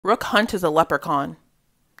Rook Hunt is a leprechaun.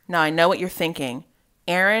 Now, I know what you're thinking.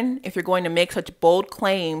 Aaron, if you're going to make such bold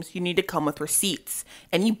claims, you need to come with receipts.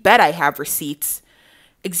 And you bet I have receipts.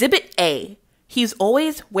 Exhibit A. He's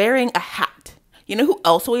always wearing a hat. You know who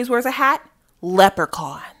else always wears a hat?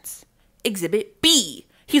 Leprechauns. Exhibit B.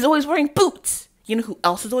 He's always wearing boots. You know who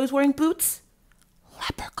else is always wearing boots?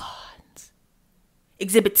 Leprechauns.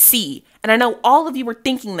 Exhibit C. And I know all of you were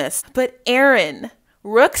thinking this, but Aaron,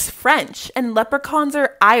 Rook's French and leprechauns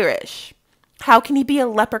are Irish. How can he be a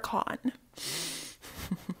leprechaun?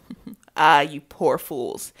 Ah, you poor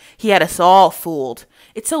fools. He had us all fooled.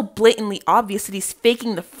 It's so blatantly obvious that he's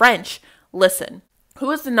faking the French. Listen, who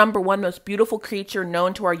is the #1 most beautiful creature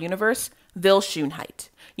known to our universe? Schönheit.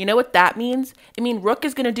 You know what that means? It means Rook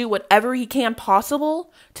is going to do whatever he can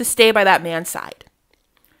possible to stay by that man's side.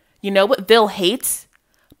 You know what Vil hates?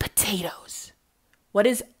 Potatoes. What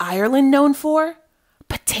is Ireland known for?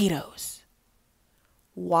 Potatoes.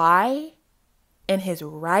 Why, in his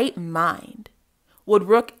right mind, would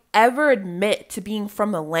Rook ever admit to being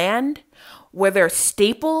from a land where their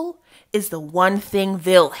staple is the one thing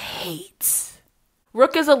Vil hates?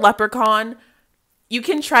 Rook is a leprechaun. You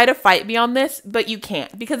can try to fight me on this, but you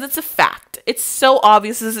can't because it's a fact. It's so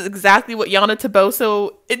obvious this is exactly what Yana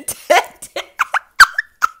Toboso intended.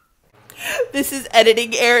 This is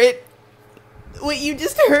editing, Aaron. What you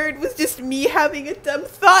just heard was just me having a dumb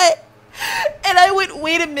thought. And I went,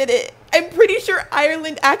 wait a minute. I'm pretty sure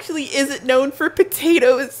Ireland actually isn't known for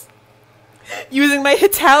potatoes. Using my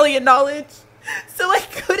Italian knowledge. So I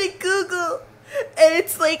couldn't Google. And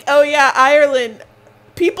it's like, oh yeah, Ireland.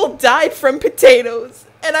 People died from potatoes.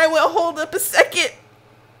 And I went, hold up a second.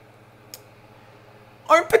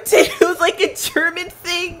 Aren't potatoes like a German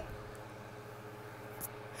thing?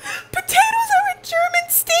 Potatoes are a German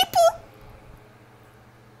staple.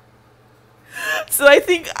 So I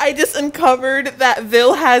think I just uncovered that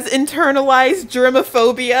Vil has internalized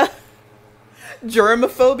germophobia.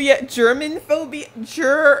 Germophobia? Germanphobia?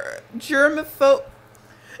 Germaphobe.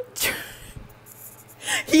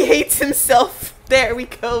 He hates himself. There we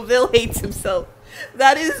go. Vil hates himself.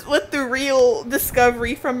 That is what the real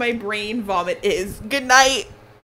discovery from my brain vomit is. Good night.